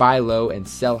 you can buy low and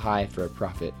sell high for a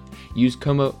profit. Use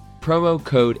promo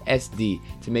code SD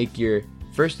to make your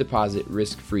first deposit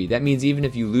risk-free. That means even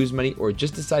if you lose money or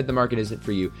just decide the market isn't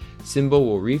for you, SimBull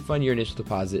will refund your initial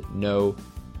deposit, no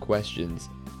questions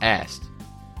asked.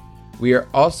 We are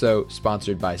also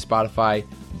sponsored by Spotify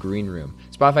Green Room.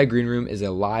 Spotify Green Room is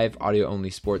a live audio-only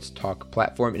sports talk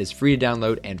platform. It is free to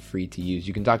download and free to use.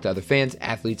 You can talk to other fans,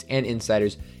 athletes, and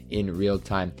insiders in real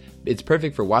time. It's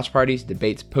perfect for watch parties,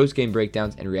 debates, post-game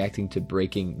breakdowns, and reacting to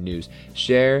breaking news.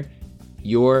 Share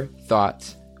your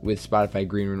thoughts with Spotify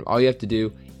Green Room. All you have to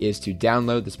do is to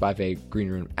download the Spotify Green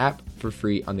Room app for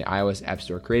free on the iOS App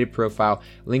Store. Create a profile,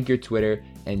 link your Twitter,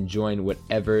 and join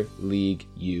whatever league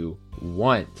you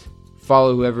want.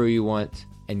 Follow whoever you want,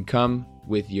 and come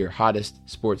with your hottest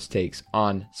sports takes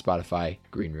on Spotify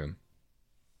Green Room.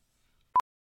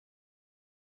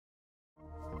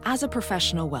 As a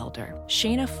professional welder,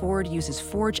 Shayna Ford uses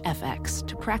Forge FX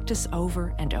to practice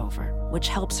over and over, which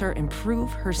helps her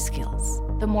improve her skills.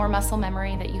 The more muscle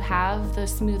memory that you have, the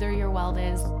smoother your weld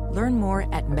is. Learn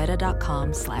more at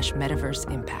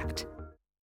meta.com/metaverseimpact.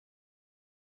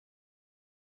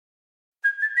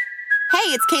 Hey,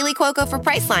 it's Kaylee Cuoco for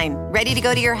Priceline. Ready to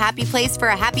go to your happy place for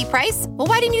a happy price? Well,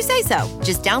 why didn't you say so?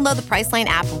 Just download the Priceline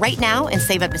app right now and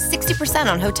save up to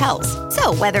 60% on hotels.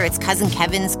 So whether it's Cousin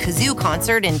Kevin's Kazoo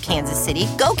Concert in Kansas City,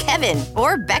 go Kevin,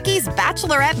 or Becky's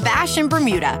Bachelorette Bash in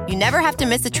Bermuda, you never have to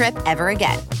miss a trip ever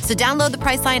again. So download the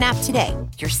Priceline app today.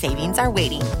 Your savings are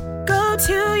waiting. Go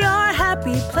to your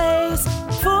happy place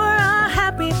for a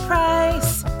happy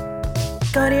price.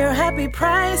 Go to your happy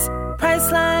price,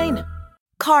 Priceline.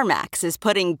 CarMax is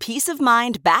putting peace of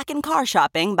mind back in car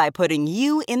shopping by putting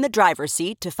you in the driver's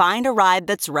seat to find a ride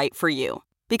that's right for you.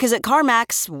 Because at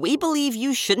CarMax, we believe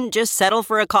you shouldn't just settle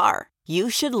for a car. You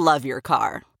should love your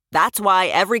car. That's why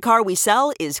every car we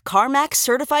sell is CarMax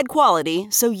certified quality,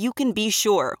 so you can be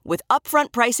sure with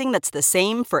upfront pricing that's the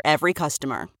same for every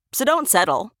customer. So don't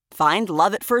settle. Find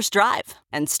love at first drive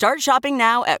and start shopping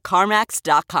now at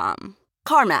CarMax.com.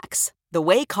 CarMax, the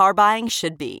way car buying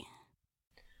should be.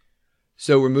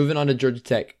 So we're moving on to Georgia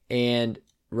Tech, and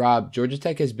Rob, Georgia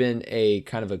Tech has been a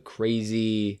kind of a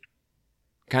crazy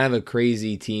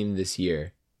team this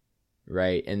year,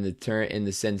 right? In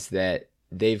the sense that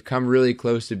they've come really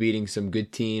close to beating some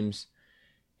good teams,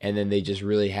 and then they just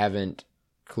really haven't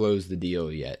closed the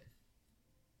deal yet.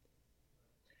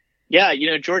 Yeah,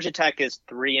 Georgia Tech is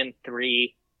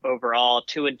 3-3 overall,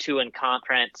 2-2 in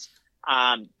conference.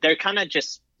 They're kind of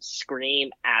just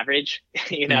scream average,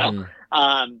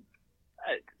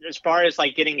 As far as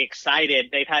like getting excited,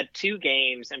 they've had 2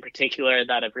 games in particular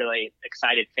that have really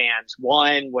excited fans.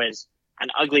 One was an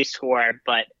ugly score,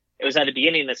 but it was at the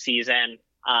beginning of the season,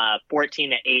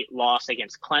 14-8 loss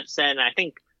against Clemson. I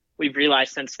think we've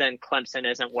realized since then Clemson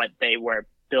isn't what they were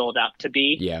built up to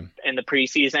be in the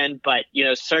preseason, but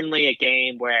certainly a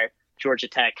game where Georgia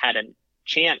Tech had a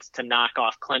chance to knock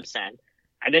off Clemson.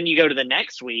 And then you go to the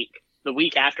next week, the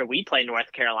week after we play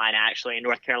North Carolina, actually, and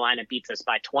North Carolina beats us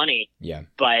by 20. Yeah.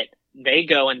 But they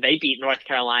go and they beat North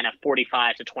Carolina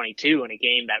 45-22 in a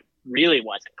game that really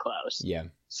wasn't close. Yeah.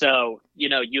 So,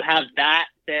 you have that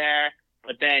there,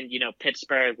 but then,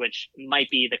 Pittsburgh, which might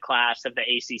be the class of the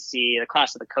ACC, the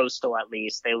class of the Coastal at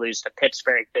least, they lose to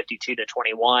Pittsburgh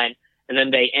 52-21, and then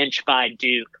they inch by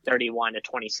Duke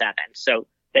 31-27. So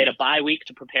they had a bye week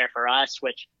to prepare for us,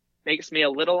 which makes me a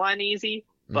little uneasy,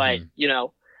 but,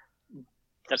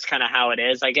 that's kind of how it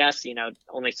is, I guess.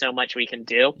 Only so much we can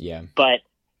do. Yeah. But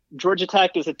Georgia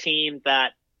Tech is a team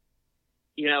that,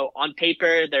 on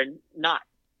paper, they're not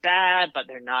bad, but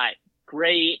they're not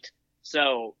great.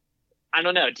 So I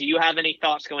don't know. Do you have any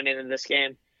thoughts going into this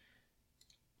game?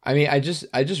 I mean, I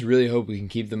just really hope we can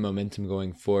keep the momentum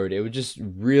going forward. It would just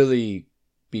really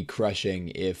be crushing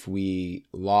if we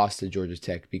lost to Georgia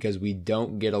Tech, because we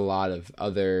don't get a lot of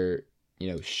other,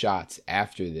 shots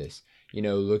after this.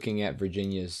 Looking at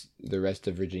the rest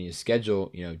of Virginia's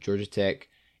schedule, Georgia Tech,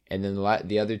 and then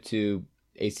the other 2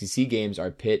 ACC games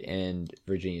are Pitt and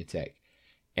Virginia Tech.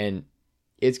 And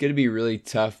it's going to be really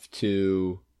tough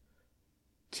to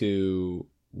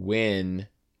win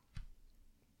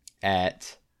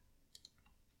at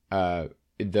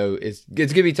Though it's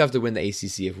gonna be tough to win the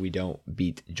ACC if we don't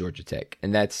beat Georgia Tech,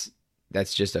 and that's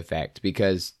just a fact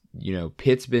because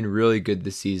Pitt's been really good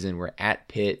this season. We're at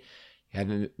Pitt.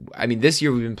 This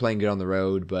year we've been playing good on the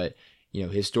road, but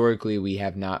historically we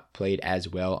have not played as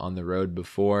well on the road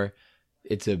before.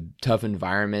 It's a tough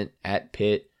environment at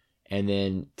Pitt, and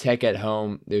then Tech at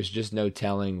home. There's just no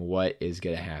telling what is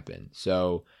gonna happen.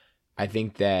 So I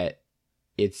think that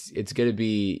it's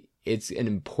an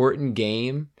important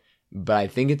game, but I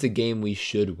think it's a game we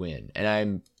should win. And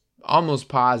I'm almost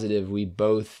positive we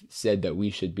both said that we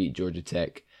should beat Georgia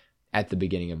Tech at the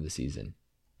beginning of the season.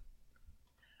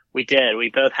 We did. We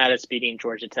both had us beating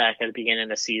Georgia Tech at the beginning of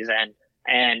the season.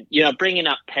 And, bringing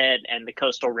up Pitt and the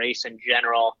Coastal race in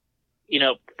general,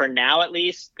 for now at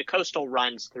least, the Coastal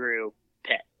runs through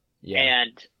Pitt. Yeah.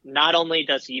 And not only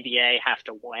does UVA have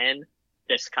to win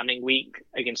this coming week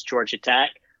against Georgia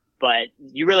Tech, but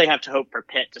you really have to hope for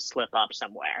Pitt to slip up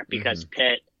somewhere because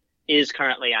Pitt is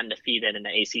currently undefeated in the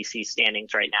ACC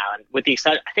standings right now. And with the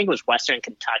exception, I think it was Western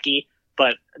Kentucky,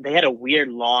 but they had a weird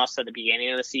loss at the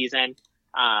beginning of the season.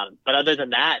 But other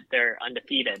than that, they're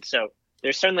undefeated. So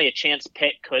there's certainly a chance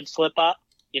Pitt could slip up.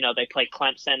 They play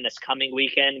Clemson this coming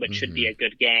weekend, which should be a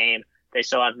good game. They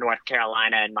still have North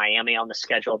Carolina and Miami on the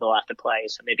schedule they'll have to play.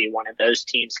 So maybe one of those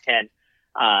teams can,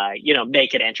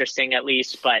 make it interesting at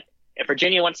least. But if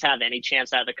Virginia wants to have any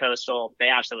chance out of the Coastal, they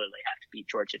absolutely have to beat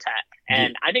Georgia Tech.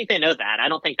 And I think they know that. I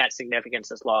don't think that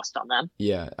significance is lost on them.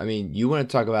 Yeah, you want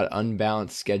to talk about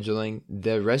unbalanced scheduling.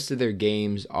 The rest of their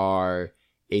games are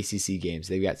ACC games.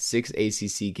 They've got 6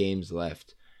 ACC games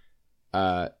left.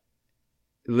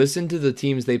 Listen to the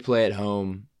teams they play at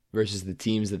home versus the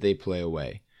teams that they play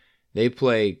away. They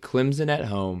play Clemson at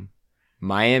home,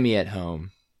 Miami at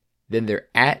home, then they're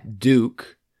at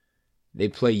Duke, they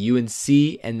play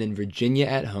UNC and then Virginia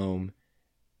at home,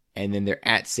 and then they're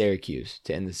at Syracuse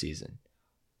to end the season.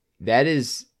 That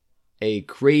is a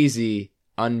crazy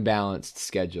unbalanced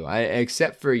schedule.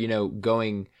 Except for,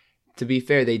 going, to be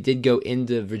fair, they did go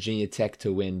into Virginia Tech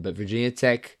to win, but Virginia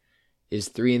Tech is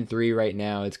 3-3 right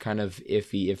now. It's kind of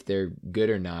iffy if they're good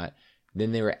or not.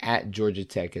 Then they were at Georgia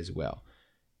Tech as well.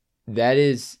 That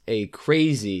is a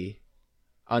crazy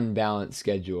unbalanced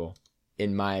schedule,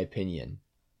 in my opinion.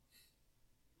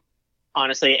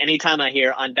 Honestly, anytime I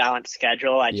hear unbalanced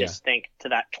schedule, I just think to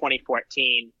that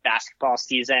 2014 basketball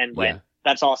season when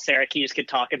that's all Syracuse could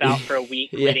talk about for a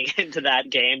week leading into that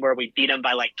game where we beat them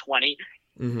by like 20.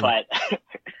 But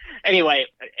anyway,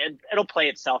 it'll play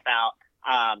itself out.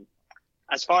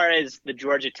 As far as the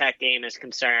Georgia Tech game is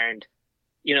concerned,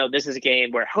 this is a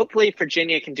game where hopefully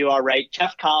Virginia can do all right.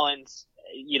 Jeff Collins,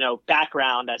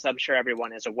 background, as I'm sure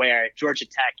everyone is aware, Georgia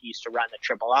Tech used to run the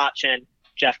triple option.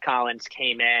 Jeff Collins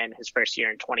came in his first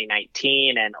year in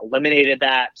 2019 and eliminated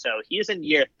that. So he's in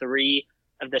year 3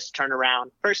 of this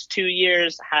turnaround. First 2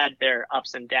 years had their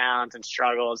ups and downs and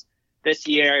struggles. This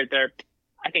year, they're,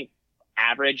 I think,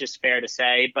 average is fair to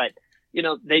say, but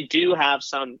they do have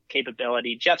some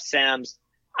capability. Jeff Sims,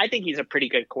 I think he's a pretty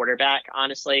good quarterback,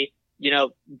 honestly.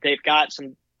 They've got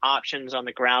some options on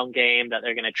the ground game that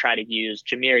they're going to try to use.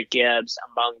 Jahmyr Gibbs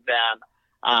among them.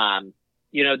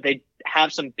 They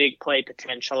have some big play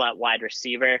potential at wide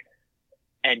receiver.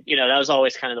 And, that was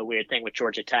always kind of the weird thing with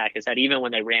Georgia Tech is that even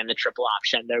when they ran the triple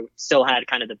option, they still had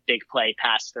kind of the big play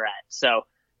pass threat. So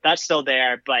that's still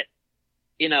there. But,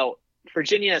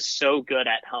 Virginia is so good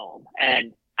at home.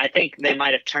 And I think they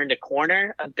might have turned a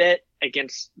corner a bit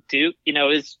against Duke. It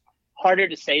was harder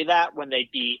to say that when they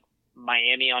beat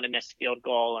Miami on a missed field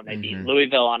goal and they beat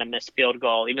Louisville on a missed field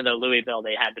goal, even though Louisville,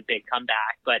 they had the big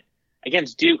comeback. But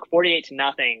against Duke,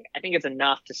 48-0, I think it's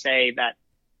enough to say that,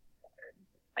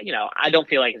 I don't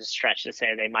feel like it's a stretch to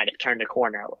say they might have turned a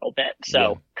corner a little bit.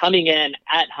 So coming in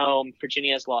at home,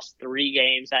 Virginia has lost 3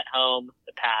 games at home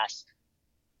the past,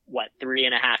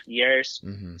 3.5 years.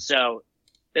 So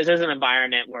this is an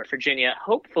environment where Virginia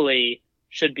hopefully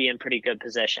should be in pretty good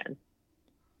position.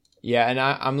 Yeah, and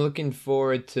I'm looking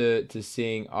forward to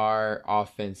seeing our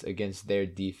offense against their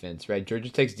defense, right?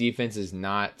 Georgia Tech's defense is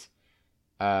not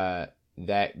that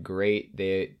great.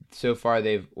 It's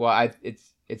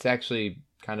actually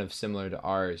kind of similar to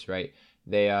ours, right?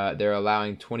 They're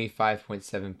allowing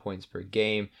 25.7 points per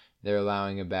game. They're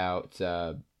allowing about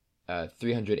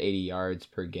 380 yards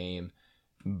per game,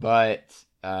 but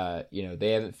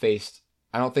they haven't faced.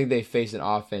 I don't think they faced an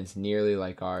offense nearly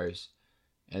like ours,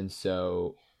 and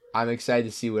so I'm excited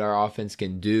to see what our offense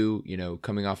can do.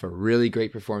 Coming off a really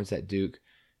great performance at Duke,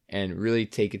 and really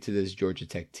take it to this Georgia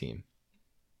Tech team.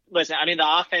 Listen,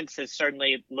 the offense is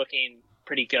certainly looking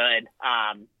pretty good.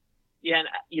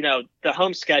 The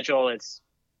home schedule is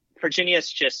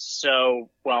Virginia's just so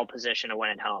well positioned to win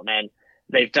at home, and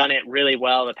they've done it really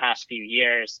well the past few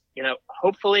years.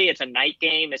 Hopefully it's a night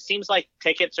game. It seems like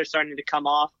tickets are starting to come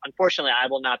off. Unfortunately, I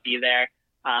will not be there.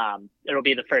 It'll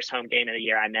be the first home game of the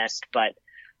year I missed, but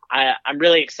I'm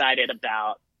really excited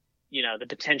about, the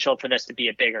potential for this to be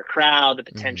a bigger crowd, the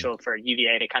potential for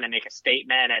UVA to kind of make a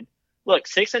statement. And look,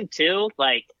 6-2,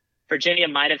 like Virginia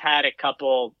might have had a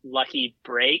couple lucky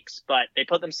breaks, but they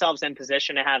put themselves in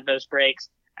position to have those breaks.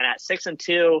 And at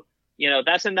 6-2,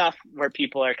 that's enough where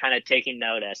people are kind of taking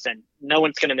notice, and no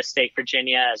one's going to mistake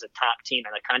Virginia as a top team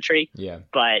in the country. Yeah.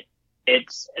 But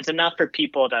it's enough for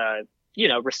people to,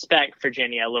 respect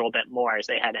Virginia a little bit more as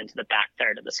they head into the back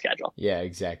third of the schedule. Yeah,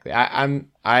 exactly.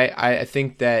 I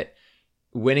think that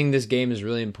winning this game is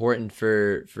really important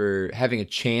for having a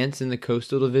chance in the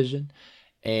Coastal Division.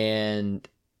 And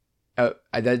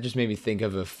that just made me think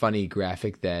of a funny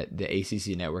graphic that the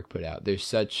ACC network put out. They're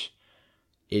such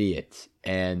idiots.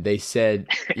 And they said,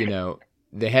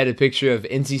 they had a picture of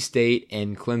NC State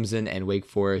and Clemson and Wake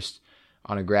Forest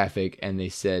on a graphic, and they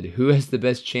said, who has the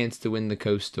best chance to win the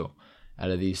Coastal out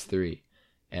of these three?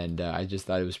 And I just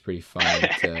thought it was pretty fun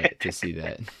to see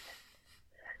that.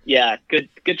 Yeah,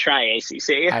 good try,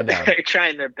 ACC. I know. They're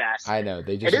trying their best. I know.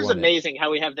 It is amazing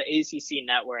how we have the ACC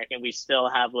network and we still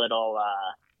have little,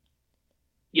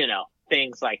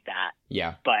 things like that.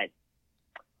 Yeah. But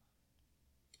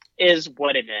is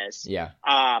what it is. Yeah.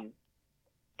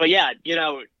 But yeah,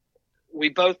 we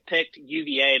both picked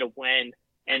UVA to win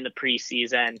in the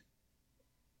preseason.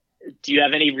 Do you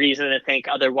have any reason to think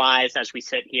otherwise as we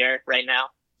sit here right now?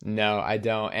 No, I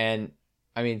don't. And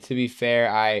I mean, to be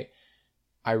fair,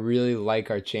 I really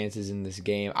like our chances in this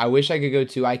game. I wish I could go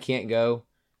too. I can't go.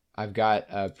 I've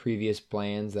got previous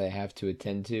plans that I have to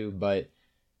attend to, but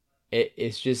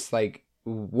it's just like,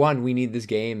 one, we need this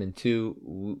game, and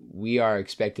two, we are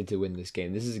expected to win this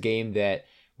game. This is a game that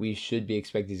we should be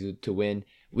expected to win.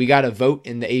 We got a vote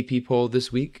in the AP poll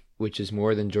this week, which is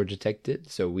more than Georgia Tech did,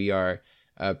 so we are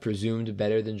presumed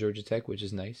better than Georgia Tech, which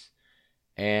is nice.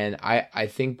 And I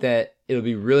think that it'll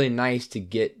be really nice to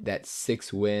get that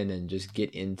 6th win and just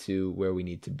get into where we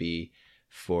need to be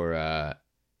for our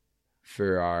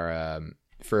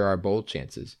bowl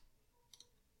chances.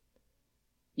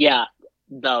 Yeah,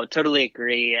 no, totally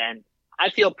agree. And I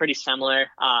feel pretty similar.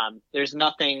 There's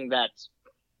nothing that's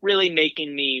really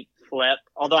making me flip.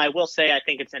 Although I will say I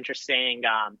think it's interesting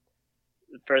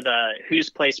for the who's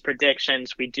place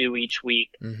predictions we do each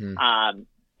week. Mm-hmm.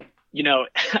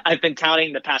 I've been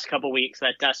touting the past couple weeks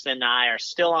that Dustin and I are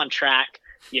still on track.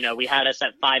 We had us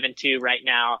at 5-2 right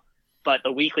now, but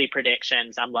the weekly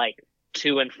predictions, I'm like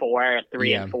 2-4,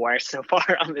 3-4 so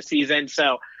far on the season.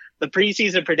 So the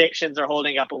preseason predictions are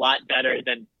holding up a lot better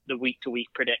than the week-to-week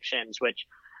predictions, which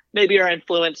maybe are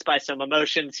influenced by some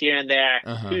emotions here and there.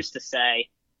 Uh-huh. Who's to say?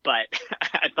 But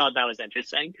I thought that was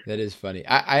interesting. That is funny.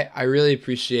 I really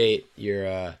appreciate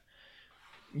your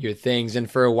things.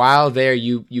 And for a while there,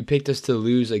 you picked us to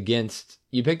lose against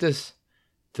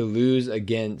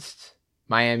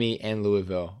Miami and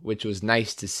Louisville, which was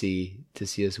nice to see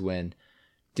us win.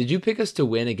 Did you pick us to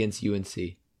win against UNC?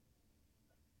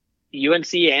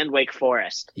 UNC and Wake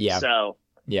Forest. Yeah. So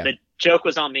yeah, the joke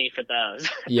was on me for those.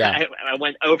 Yeah. I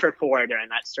went 0-4 during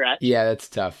that stretch. Yeah, that's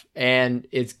tough. And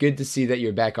it's good to see that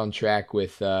you're back on track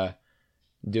with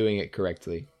doing it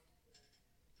correctly.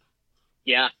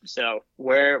 Yeah, so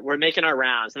we're making our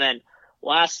rounds. And then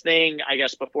last thing, I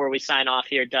guess, before we sign off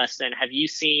here, Dustin, have you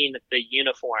seen the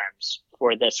uniforms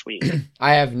for this week?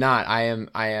 I have not. I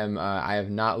have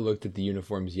not looked at the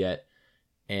uniforms yet,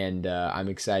 and I'm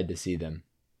excited to see them.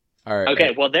 All right.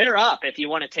 Okay, well, they're up if you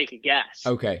want to take a guess.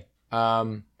 Okay.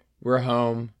 We're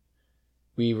home.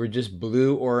 We were just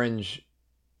blue, orange,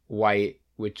 white,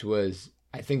 which was,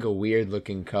 I think, a weird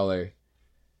looking color.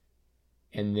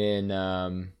 And then,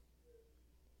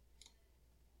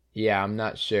 yeah, I'm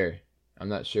not sure. I'm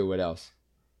not sure what else.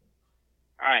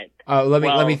 All right. Let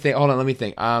me think. Hold on, let me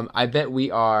think. I bet we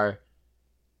are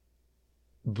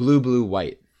blue,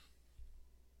 white.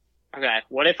 Okay.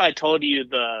 What if I told you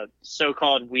the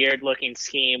so-called weird-looking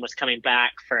scheme was coming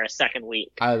back for a second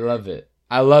week? I love it.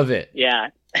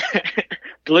 Yeah.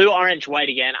 Blue, orange, white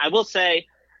again. I will say,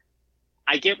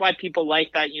 I get why people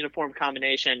like that uniform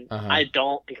combination. Uh-huh. I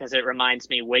don't, because it reminds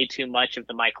me way too much of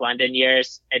the Mike London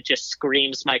years. It just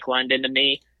screams Mike London to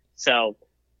me. So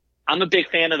I'm a big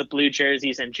fan of the blue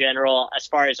jerseys in general. As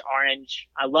far as orange,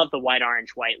 I love the white,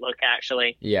 orange, white look,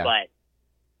 actually. Yeah. But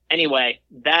anyway,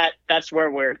 that's where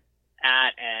we're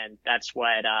at, and that's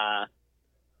what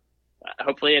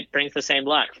hopefully it brings the same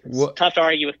luck. It's tough to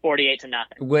argue with 48-0.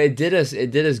 Well, it did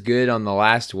us good on the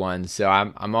last one, so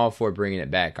I'm all for bringing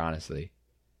it back, honestly.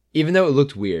 Even though it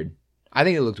looked weird. I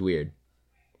think it looked weird.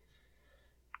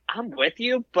 I'm with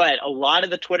you, but a lot of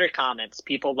the Twitter comments,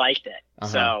 people liked it.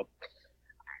 So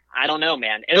I don't know,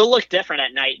 man. It'll look different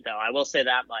at night, though. I will say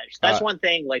that much. That's one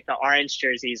thing, like the orange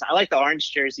jerseys. I like the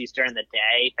orange jerseys during the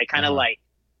day. They kind of like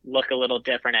look a little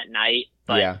different at night,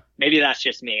 but maybe that's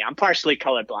just me. I'm partially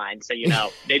colorblind, so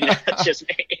maybe that's just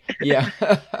me. Yeah,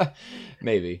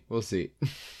 maybe. We'll see.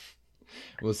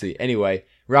 We'll see. Anyway,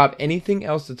 Rob, anything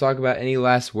else to talk about? Any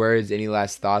last words? Any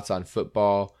last thoughts on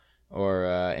football or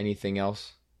anything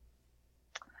else?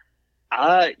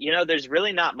 There's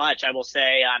really not much. I will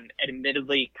say I'm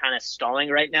admittedly kind of stalling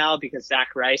right now because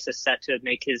Zach Rice is set to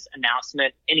make his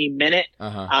announcement any minute.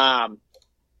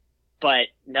 But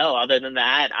no, other than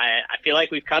that, I feel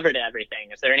like we've covered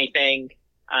everything. Is there anything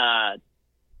that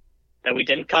we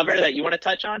didn't cover that you want to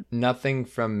touch on? Nothing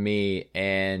from me,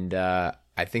 and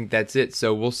I think that's it.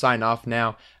 So we'll sign off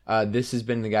now. This has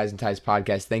been the Guys and Ties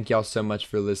podcast. Thank y'all so much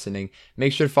for listening.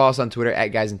 Make sure to follow us on Twitter at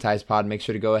Guys and Ties Pod. Make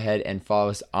sure to go ahead and follow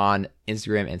us on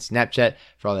Instagram and Snapchat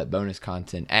for all that bonus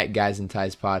content at Guys and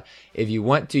Ties Pod. If you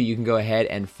want to, you can go ahead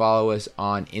and follow us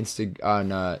on iTunes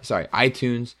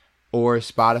or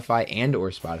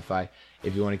Spotify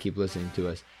if you want to keep listening to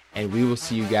us. And we will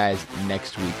see you guys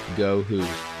next week. Go Hoos.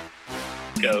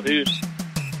 Go Hoos.